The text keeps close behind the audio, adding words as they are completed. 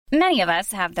Many of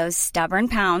us have those stubborn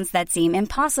pounds that seem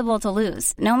impossible to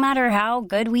lose, no matter how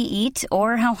good we eat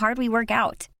or how hard we work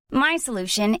out. My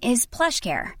solution is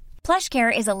PlushCare.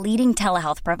 PlushCare is a leading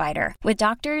telehealth provider with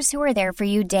doctors who are there for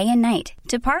you day and night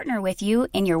to partner with you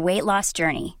in your weight loss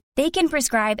journey. They can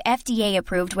prescribe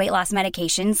FDA-approved weight loss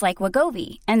medications like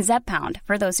Wegovy and Zepbound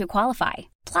for those who qualify.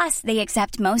 Plus, they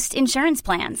accept most insurance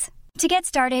plans. To get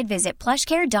started, visit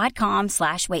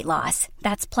plushcare.com/weightloss.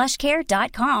 That's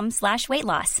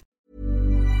plushcare.com/weightloss.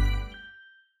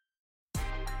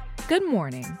 Good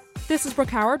morning. This is Brooke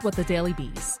Howard with The Daily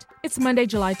Beast. It's Monday,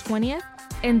 July 20th,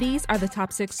 and these are the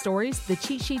top 6 stories the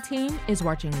Cheat Sheet team is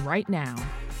watching right now.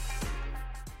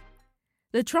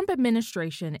 The Trump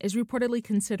administration is reportedly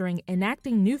considering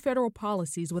enacting new federal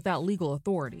policies without legal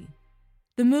authority.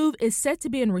 The move is said to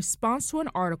be in response to an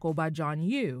article by John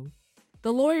Yoo,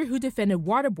 the lawyer who defended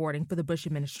waterboarding for the Bush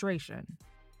administration.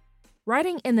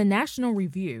 Writing in the National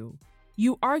Review,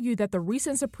 Yoo argued that the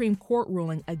recent Supreme Court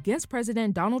ruling against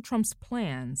President Donald Trump's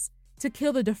plans to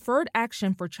kill the Deferred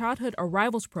Action for Childhood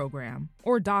Arrivals program,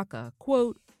 or DACA,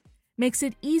 quote, makes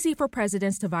it easy for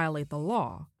presidents to violate the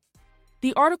law.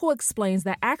 The article explains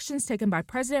that actions taken by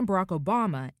President Barack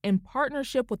Obama in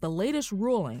partnership with the latest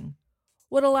ruling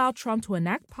would allow Trump to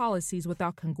enact policies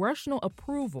without congressional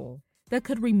approval that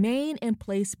could remain in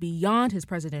place beyond his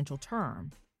presidential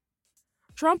term.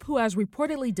 Trump, who has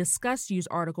reportedly discussed Yoo's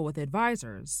article with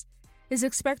advisors, is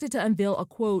expected to unveil a,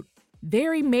 quote,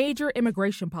 very major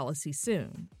immigration policy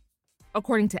soon.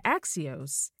 According to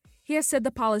Axios, he has said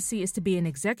the policy is to be an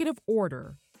executive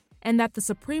order and that the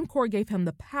Supreme Court gave him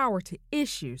the power to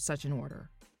issue such an order.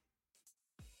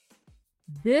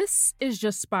 This is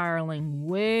just spiraling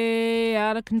way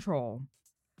out of control.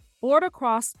 Florida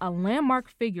crossed a landmark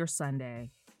figure Sunday,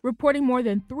 reporting more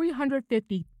than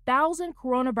 350,000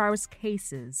 coronavirus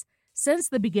cases since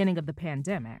the beginning of the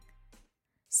pandemic.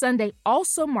 Sunday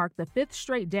also marked the 5th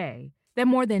straight day that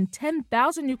more than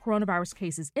 10,000 new coronavirus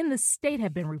cases in the state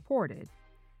have been reported,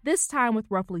 this time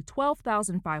with roughly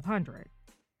 12,500.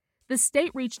 The state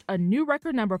reached a new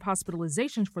record number of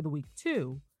hospitalizations for the week,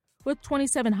 too, with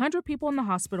 2,700 people in the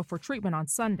hospital for treatment on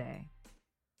Sunday.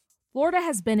 Florida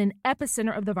has been an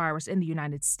epicenter of the virus in the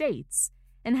United States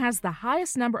and has the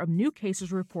highest number of new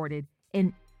cases reported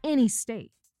in any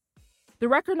state. The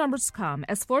record numbers come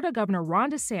as Florida Governor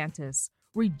Ron DeSantis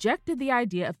rejected the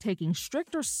idea of taking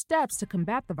stricter steps to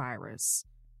combat the virus.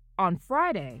 On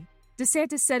Friday,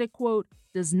 DeSantis said it, quote,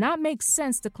 does not make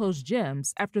sense to close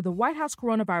gyms after the White House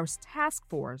Coronavirus Task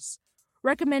Force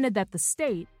recommended that the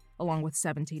state, along with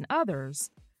 17 others,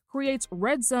 creates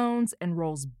red zones and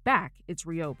rolls back its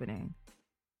reopening.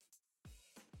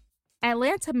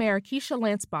 Atlanta Mayor Keisha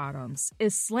Lance Bottoms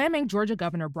is slamming Georgia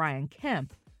Governor Brian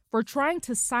Kemp for trying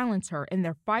to silence her in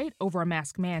their fight over a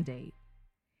mask mandate.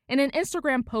 In an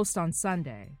Instagram post on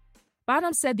Sunday,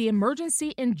 Bottoms said the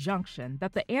emergency injunction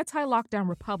that the anti-lockdown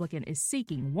Republican is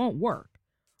seeking won't work,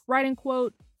 writing,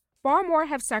 quote, far more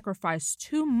have sacrificed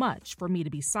too much for me to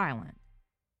be silent.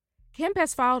 Kemp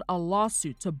has filed a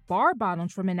lawsuit to bar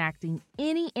Bottoms from enacting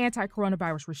any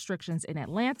anti-coronavirus restrictions in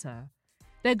Atlanta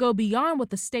that go beyond what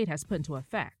the state has put into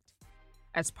effect.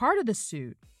 As part of the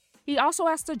suit, he also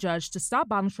asked a judge to stop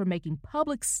Bottoms from making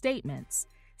public statements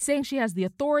saying she has the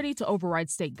authority to override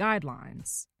state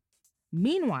guidelines.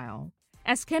 Meanwhile,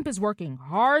 as Kemp is working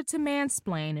hard to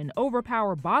mansplain and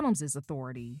overpower Bottoms'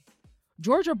 authority,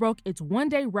 Georgia broke its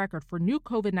one-day record for new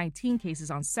COVID-19 cases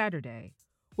on Saturday,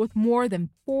 with more than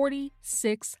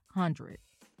 4,600.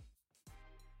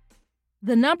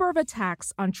 The number of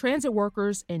attacks on transit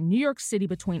workers in New York City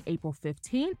between April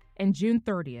 15th and June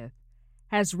 30th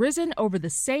has risen over the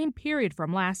same period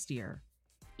from last year,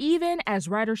 even as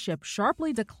ridership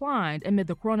sharply declined amid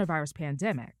the coronavirus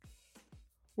pandemic.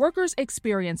 Workers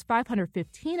experienced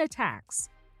 515 attacks,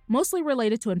 mostly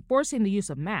related to enforcing the use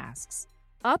of masks,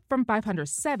 up from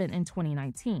 507 in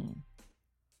 2019.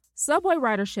 Subway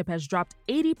ridership has dropped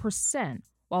 80%,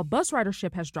 while bus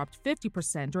ridership has dropped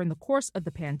 50% during the course of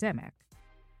the pandemic.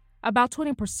 About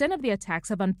 20% of the attacks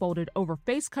have unfolded over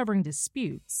face-covering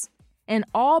disputes, and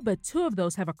all but 2 of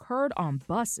those have occurred on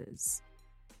buses.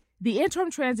 The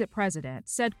interim transit president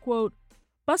said, quote,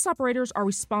 bus operators are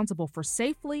responsible for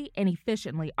safely and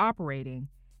efficiently operating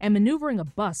and maneuvering a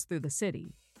bus through the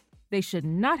city. They should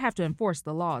not have to enforce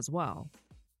the law as well.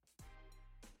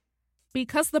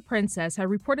 Because the princess had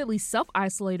reportedly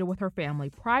self-isolated with her family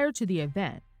prior to the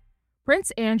event,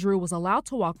 Prince Andrew was allowed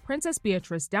to walk Princess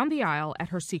Beatrice down the aisle at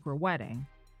her secret wedding.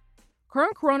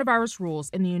 Current coronavirus rules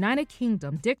in the United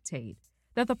Kingdom dictate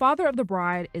that the father of the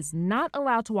bride is not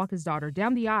allowed to walk his daughter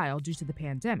down the aisle due to the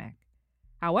pandemic.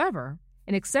 However,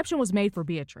 an exception was made for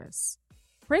Beatrice.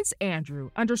 Prince Andrew,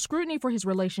 under scrutiny for his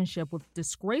relationship with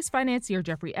disgraced financier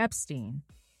Jeffrey Epstein,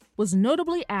 was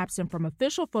notably absent from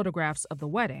official photographs of the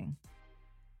wedding.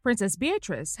 Princess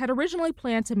Beatrice had originally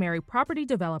planned to marry property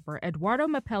developer Edoardo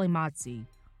Mapelli-Mazzi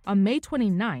on May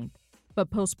 29th, but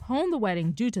postponed the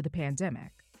wedding due to the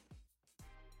pandemic.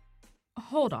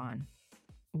 Hold on.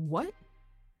 What?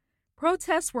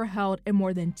 Protests were held in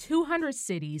more than 200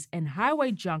 cities and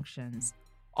highway junctions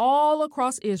all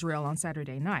across Israel on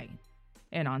Saturday night.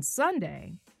 And on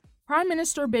Sunday, Prime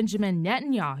Minister Benjamin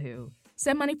Netanyahu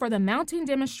said money for the mounting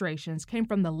demonstrations came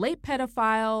from the late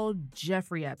pedophile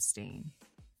Jeffrey Epstein.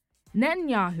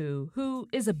 Netanyahu, who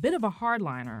is a bit of a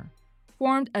hardliner,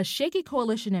 formed a shaky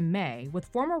coalition in May with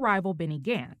former rival Benny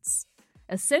Gantz,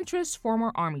 a centrist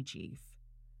former army chief.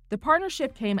 The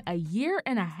partnership came a year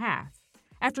and a half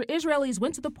after Israelis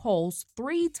went to the polls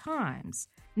 3 times,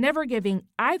 never giving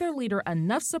either leader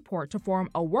enough support to form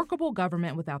a workable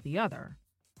government without the other.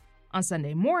 On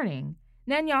Sunday morning,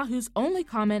 Netanyahu's only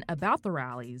comment about the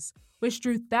rallies, which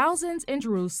drew thousands in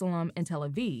Jerusalem and Tel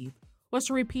Aviv, was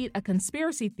to repeat a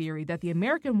conspiracy theory that the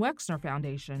American Wexner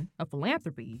Foundation, a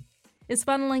philanthropy, is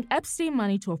funneling Epstein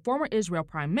money to a former Israel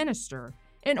prime minister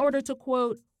in order to,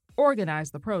 quote,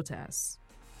 organize the protests.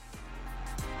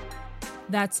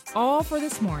 That's all for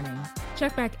this morning.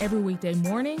 Check back every weekday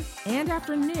morning and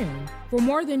afternoon for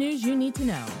more of the news you need to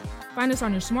know. Find us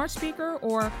on your smart speaker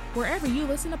or wherever you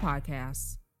listen to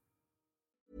podcasts.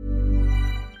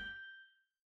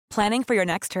 Planning for your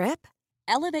next trip?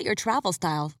 Elevate your travel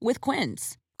style with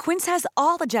Quince. Quince has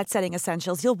all the jet-setting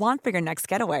essentials you'll want for your next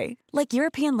getaway, like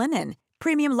European linen,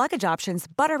 premium luggage options,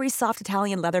 buttery soft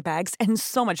Italian leather bags, and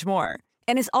so much more.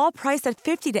 And is all priced at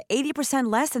 50 to 80%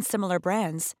 less than similar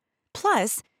brands.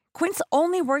 Plus, Quince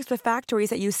only works with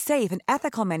factories that use safe and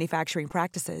ethical manufacturing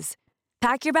practices.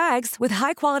 Pack your bags with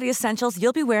high-quality essentials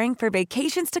you'll be wearing for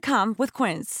vacations to come with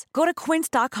Quince. Go to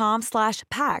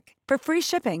quince.com/pack for free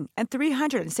shipping and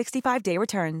 365-day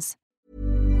returns.